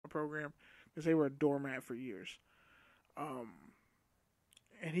program because they were a doormat for years.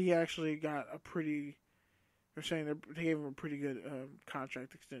 And he actually got a pretty. They're saying they gave him a pretty good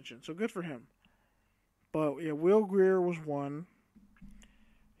contract extension, so good for him. But yeah, Will Grier was one.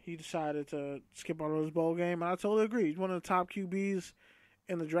 He decided to skip out on his bowl game, and I totally agree. He's one of the top QBs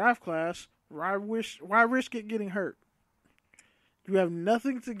in the draft class. Why risk it getting hurt? You have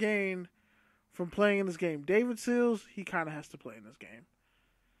nothing to gain from playing in this game. David Sills, he kind of has to play in this game,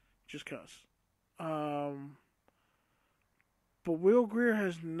 just cause. But Will Grier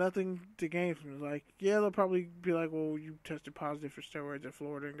has nothing to gain from it. Like, yeah, they'll probably be like, well, you tested positive for steroids at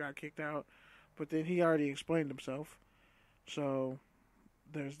Florida and got kicked out. But then he already explained himself. So,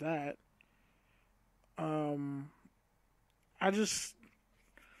 there's that. I'm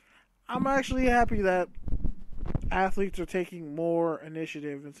actually happy that athletes are taking more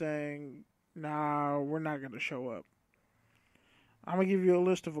initiative and saying, nah, we're not going to show up. I'm going to give you a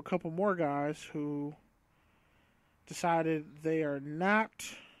list of a couple more guys who decided they are not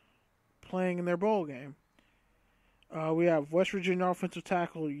playing in their bowl game. We have West Virginia offensive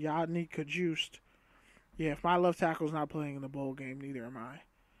tackle Yadni Kajust. Yeah, if my left tackle is not playing in the bowl game, neither am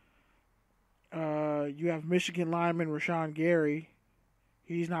I. You have Michigan lineman Rashawn Gary.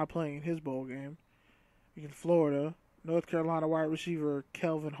 He's not playing in his bowl game. In Florida, North Carolina wide receiver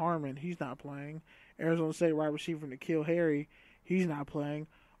Kelvin Harmon. He's not playing. Arizona State wide receiver N'Keal Harry. He's not playing.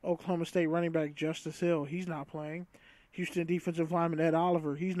 Oklahoma State running back Justice Hill. He's not playing. Houston defensive lineman Ed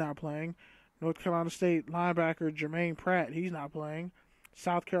Oliver. He's not playing. North Carolina State linebacker Jermaine Pratt. He's not playing.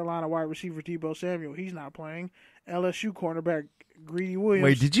 South Carolina wide receiver Deebo Samuel. He's not playing. LSU cornerback Greedy Williams.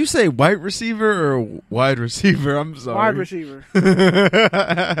 Wait, did you say white receiver or wide receiver? I'm sorry. Wide receiver.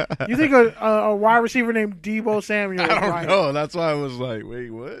 You think a wide receiver named Deebo Samuel is I don't white? know. That's why I was like,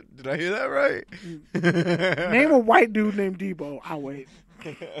 wait, what? Did I hear that right? Name a white dude named Deebo. I'll wait.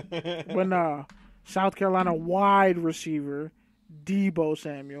 But South Carolina wide receiver Deebo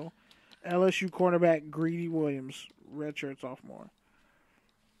Samuel. LSU cornerback Greedy Williams, redshirt sophomore.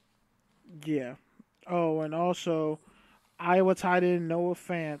 Yeah. Oh, and also Iowa tight end Noah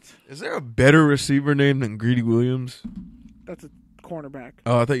Fant. Is there a better receiver name than Greedy Williams? That's a cornerback.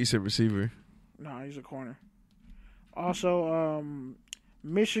 Oh, I thought you said receiver. No, he's a corner. Also,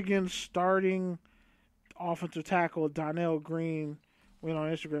 Michigan starting offensive tackle Donnell Green went on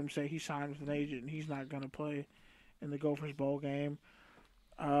Instagram to say he signed with an agent and he's not going to play in the Gophers Bowl game.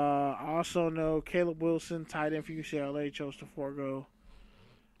 I also know Caleb Wilson, tight end for UCLA, chose to forego.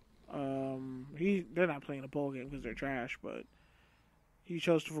 They're not playing a bowl game because they're trash, but he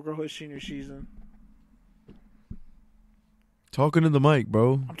chose to forego his senior season. Talking to the mic,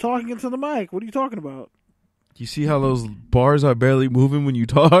 bro. I'm talking into the mic. What are you talking about? You see how those bars are barely moving when you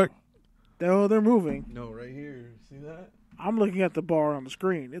talk? They're moving. No, right here. See that? I'm looking at the bar on the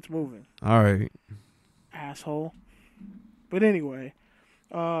screen. It's moving. All right. Asshole. But anyway,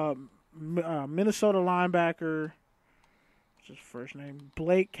 Minnesota linebacker, what's his first name?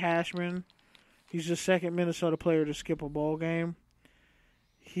 Blake Cashman. He's the second Minnesota player to skip a bowl game.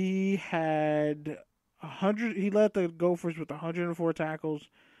 He had 100. He led the Gophers with 104 tackles,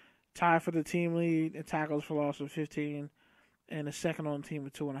 tied for the team lead in tackles for loss of 15, and a second on the team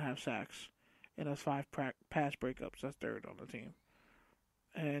with 2.5 sacks. And that's 5 pass breakups. That's third on the team.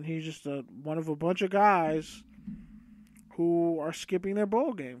 And he's just one of a bunch of guys who are skipping their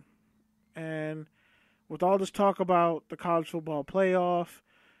bowl game. And with all this talk about the college football playoff,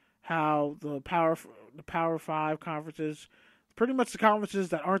 how the Power 5 conferences, pretty much the conferences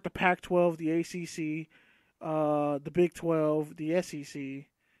that aren't the Pac-12, the ACC, the Big 12, the SEC.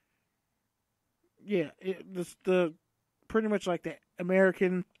 Yeah, it's the pretty much like the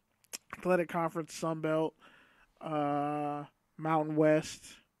American Athletic Conference, Sun Belt, Mountain West,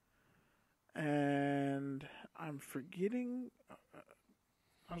 and I'm forgetting.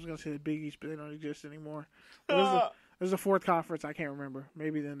 I was going to say the Big East, but they don't exist anymore. There's a fourth conference. I can't remember.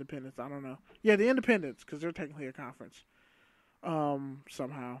 Maybe the Independents. I don't know. Yeah, the Independents, because they're technically a conference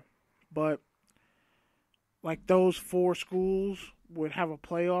somehow. But like those 4 schools would have a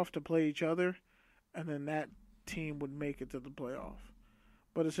playoff to play each other, and then that team would make it to the playoff.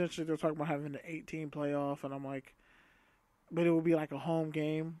 But essentially, they're talking about having an 8-team playoff, and I'm like, but it would be like a home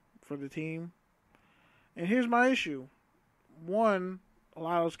game for the team. And here's my issue. One, a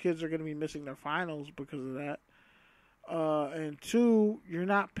lot of those kids are going to be missing their finals because of that. And 2, you're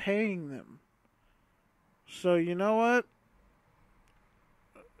not paying them. So you know what?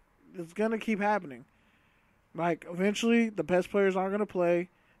 It's going to keep happening. Like, eventually, the best players aren't going to play.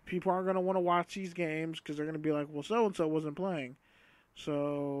 People aren't going to want to watch these games because they're going to be like, well, so-and-so wasn't playing.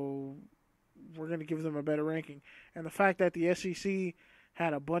 So we're going to give them a better ranking. And the fact that the SEC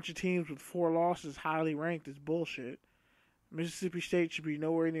had a bunch of teams with 4 losses highly ranked is bullshit. Mississippi State should be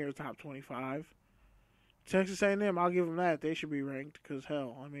nowhere near the top 25. Texas A&M, I'll give them that. They should be ranked because,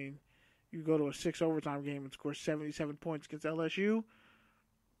 hell, I mean, you go to a 6 overtime game and score 77 points against LSU,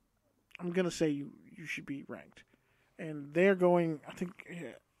 I'm going to say you should be ranked. And they're going, I think,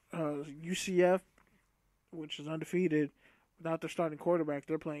 UCF, which is undefeated, without their starting quarterback,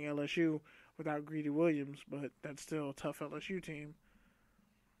 they're playing LSU without Greedy Williams, but that's still a tough LSU team.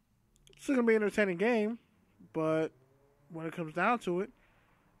 It's still going to be an entertaining game, but when it comes down to it,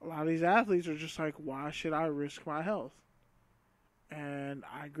 a lot of these athletes are just like, why should I risk my health? And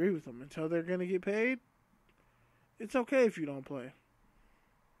I agree with them. Until they're going to get paid, it's okay if you don't play.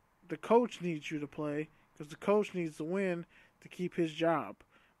 The coach needs you to play because the coach needs to win to keep his job.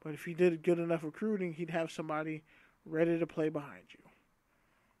 But if he did good enough recruiting, he'd have somebody ready to play behind you.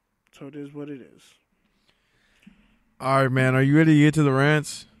 So it is what it is. All right, man. Are you ready to get to the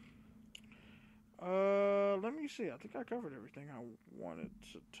rants? Let me see. I think I covered everything I wanted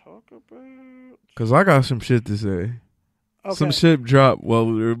to talk about. Because I got some shit to say. Okay. Some shit dropped while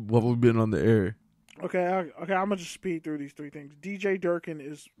we've been on the air. Okay. I'm gonna just speed through these 3 things. DJ Durkin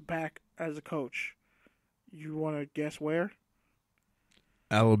is back as a coach. You want to guess where?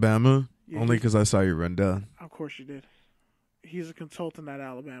 Alabama. Yeah, only because I saw you run down. Of course you did. He's a consultant at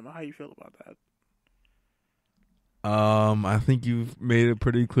Alabama. How you feel about that? I think you've made it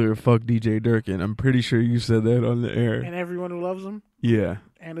pretty clear. Fuck DJ Durkin. I'm pretty sure you said that on the air. And everyone who loves him? Yeah.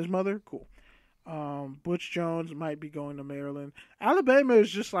 And his mother? Cool. Butch Jones might be going to Maryland. Alabama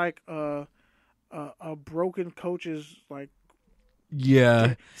is just like a broken coach's like.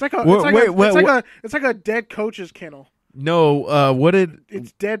 Yeah. It's like a dead coach's kennel. No,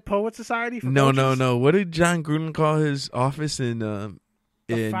 it's Dead Poet Society for No, coaches? no. What did John Gruden call his office in Tampa,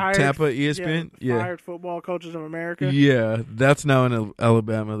 ESPN? Fired Football Coaches of America. Yeah, that's now in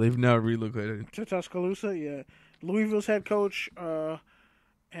Alabama. They've now relocated to Tuscaloosa. Yeah, Louisville's head coach, he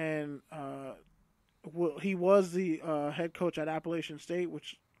was the head coach at Appalachian State,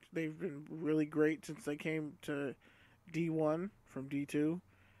 which they've been really great since they came to D1 from D2.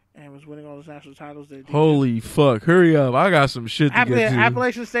 And was winning all those national titles. Holy fuck. Hurry up. I got some shit to get to.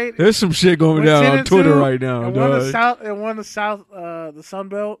 Appalachian State. There's some shit going down on Twitter right now. And won the Sun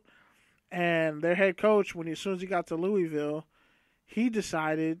Belt. And their head coach, as soon as he got to Louisville, he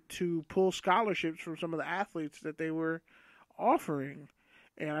decided to pull scholarships from some of the athletes that they were offering.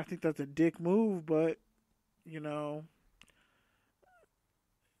 And I think that's a dick move, but,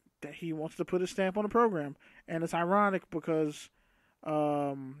 that he wants to put his stamp on the program. And it's ironic because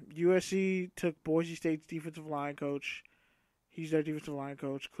USC took Boise State's defensive line coach. He's their defensive line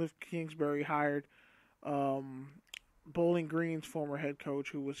coach. Cliff Kingsbury hired Bowling Green's former head coach,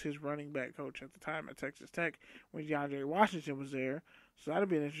 who was his running back coach at the time at Texas Tech when DeAndre Washington was there. So that'd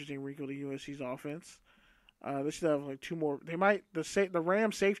be an interesting wrinkle to USC's offense. They should have like 2 more. They might the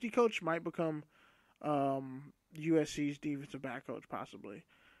Rams safety coach might become USC's defensive back coach possibly.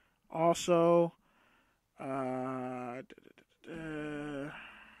 Also, Butch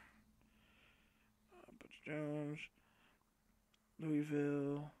Jones,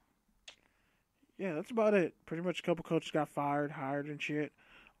 Louisville. Yeah, that's about it. Pretty much a couple coaches got fired, hired, and shit.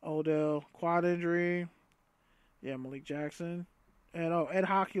 Odell, quad injury. Yeah, Malik Jackson. And Ed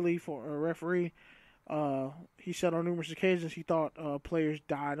Hockley, for a referee, he said on numerous occasions he thought players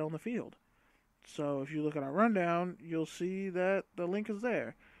died on the field. So if you look at our rundown, you'll see that the link is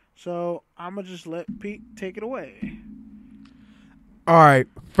there. So I'm going to just let Pete take it away. All right.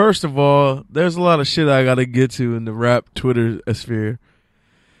 First of all, there's a lot of shit I got to get to in the rap Twitter sphere.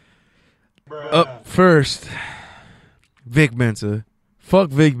 Up first, Vic Mensa. Fuck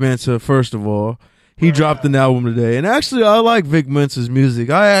Vic Mensa, first of all. He dropped an album today. And actually, I like Vic Mensa's music.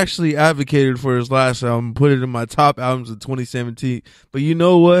 I actually advocated for his last album, put it in my top albums of 2017. But you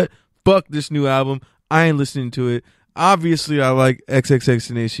know what? Fuck this new album. I ain't listening to it. Obviously, I like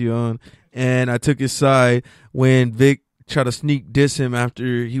XXXTentacion, and I took his side when Vic tried to sneak diss him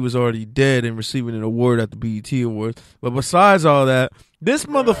after he was already dead and receiving an award at the BET Awards. But besides all that, this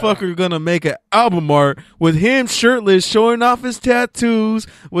motherfucker gonna make an album art with him shirtless, showing off his tattoos,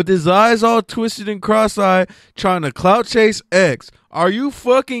 with his eyes all twisted and cross-eyed, trying to clout chase X. Are you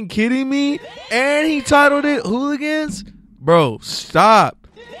fucking kidding me? And he titled it Hooligans? Bro, stop.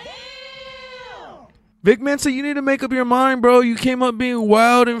 Vic Mensa, you need to make up your mind, bro. You came up being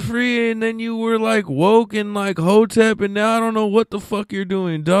wild and free, and then you were like woke and like Hotep, and now I don't know what the fuck you're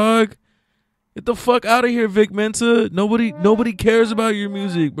doing, dog. Get the fuck out of here, Vic Mensa. Nobody cares about your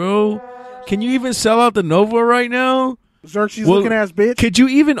music, bro. Can you even sell out the Nova right now? Xerxes looking ass bitch. Could you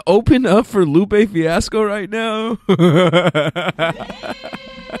even open up for Lupe Fiasco right now? You're a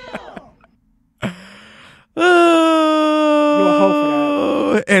hoe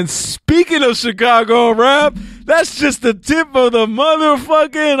for that. And speaking of Chicago rap, that's just the tip of the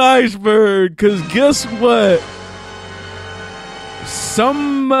motherfucking iceberg. Because guess what?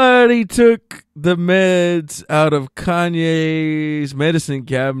 Somebody took the meds out of Kanye's medicine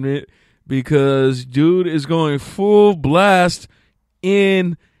cabinet because dude is going full blast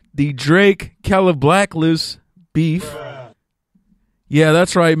in the Drake Cali Blacklist beef. Yeah,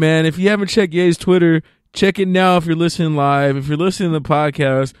 that's right, man. If you haven't checked Ye's Twitter, check it now if you're listening live. If you're listening to the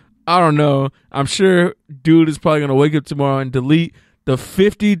podcast, I don't know. I'm sure dude is probably going to wake up tomorrow and delete the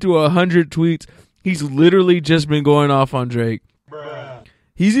 50 to 100 tweets. He's literally just been going off on Drake.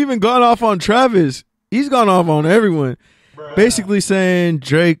 He's even gone off on Travis. He's gone off on everyone. Basically saying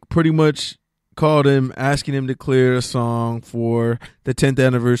Drake pretty much called him, asking him to clear a song for the 10th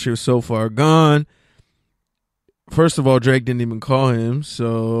anniversary of So Far Gone. First of all, Drake didn't even call him,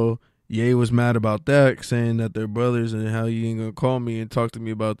 so Ye was mad about that, saying that they're brothers and how you ain't gonna call me and talk to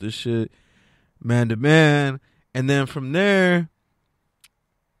me about this shit man to man. And then from there,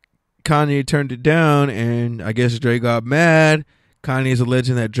 Kanye turned it down, and I guess Drake got mad. Kanye's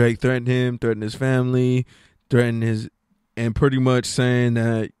alleging that Drake threatened him, threatened his family, and pretty much saying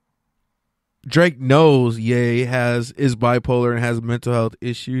that Drake knows Ye is bipolar and has mental health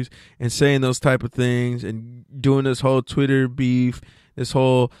issues, and saying those type of things and doing this whole Twitter beef, this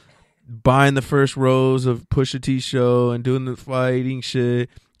whole buying the first rows of Pusha T show and doing the fighting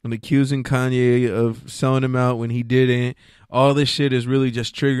shit and accusing Kanye of selling him out when he didn't. All this shit is really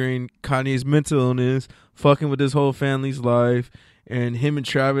just triggering Kanye's mental illness, fucking with his whole family's life. And him and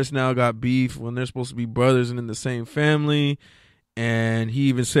Travis now got beef when they're supposed to be brothers and in the same family. And he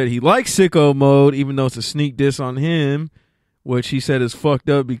even said he likes Sicko Mode, even though it's a sneak diss on him, which he said is fucked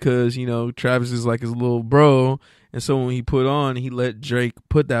up because, you know, Travis is like his little bro. And so when he put on, he let Drake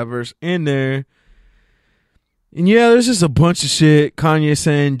put that verse in there. And yeah, there's just a bunch of shit. Kanye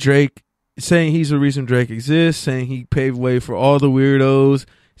saying he's the reason Drake exists, saying he paved way for all the weirdos,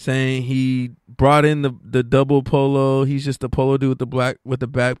 saying he brought in the double polo. He's just a polo dude with the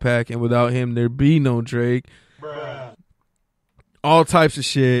backpack, and without him there'd be no Drake. Bruh. All types of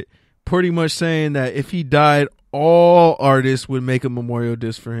shit. Pretty much saying that if he died, all artists would make a memorial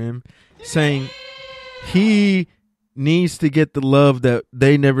disc for him, saying he needs to get the love that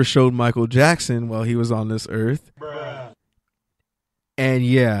they never showed Michael Jackson while he was on this earth. Bruh. And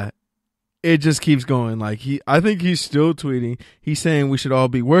yeah, it just keeps going. Like I think he's still tweeting. He's saying we should all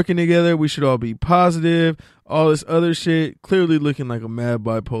be working together. We should all be positive. All this other shit. Clearly looking like a mad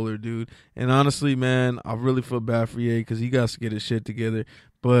bipolar dude. And honestly, man, I really feel bad for Ye because he got to get his shit together.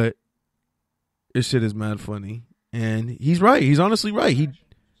 But his shit is mad funny. And he's right. He's honestly right. He's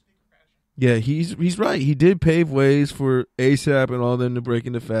right. He did pave ways for ASAP and all them to break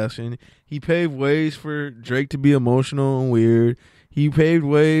into fashion. He paved ways for Drake to be emotional and weird. He paved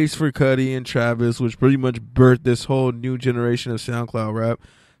ways for Cudi and Travis, which pretty much birthed this whole new generation of SoundCloud rap.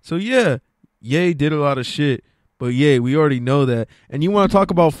 So yeah, Ye did a lot of shit. But yeah, we already know that. And you want to talk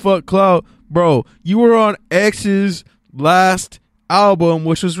about fuck clout? Bro, you were on X's last album,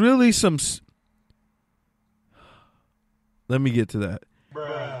 which was really some... Let me get to that.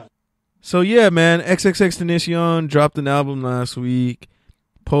 Bruh. So yeah, man, XXXTentacion dropped an album last week.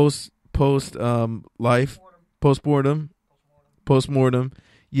 Postmortem.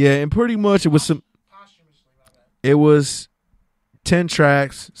 Yeah, and pretty much it was 10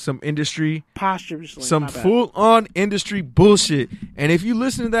 tracks, some industry, some full on industry bullshit. And if you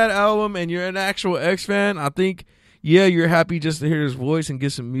listen to that album and you're an actual X fan, I think, yeah, you're happy just to hear his voice and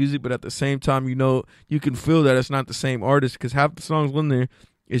get some music, but at the same time, you know, you can feel that it's not the same artist because half the songs on there,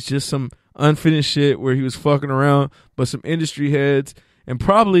 it's just some unfinished shit where he was fucking around, but some industry heads. And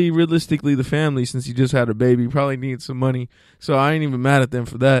probably, realistically, the family, since he just had a baby, probably needs some money. So I ain't even mad at them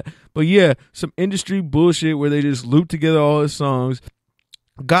for that. But yeah, some industry bullshit where they just looped together all his songs.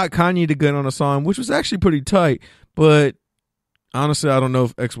 Got Kanye to get on a song, which was actually pretty tight. But honestly, I don't know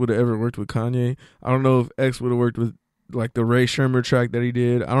if X would have ever worked with Kanye. I don't know if X would have worked with like the Ray Shermer track that he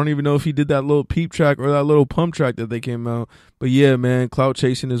did. I don't even know if he did that little Peep track or that little Pump track that they came out. But yeah, man, clout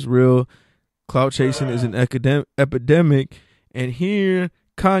chasing is real. Clout chasing is an epidemic. And here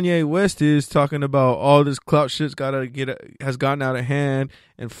Kanye West is talking about all this clout shit's has gotten out of hand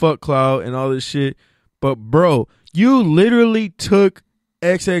and fuck clout and all this shit. But bro, you literally took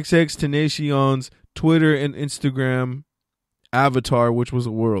XXXTentacion's Twitter and Instagram avatar, which was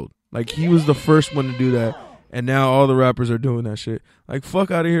a world. Like he was the first one to do that. And now all the rappers are doing that shit. Like,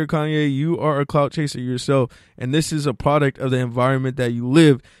 fuck out of here, Kanye. You are a clout chaser yourself. And this is a product of the environment that you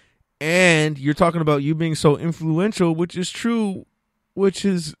live. And you're talking about you being so influential, which is true, which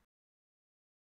is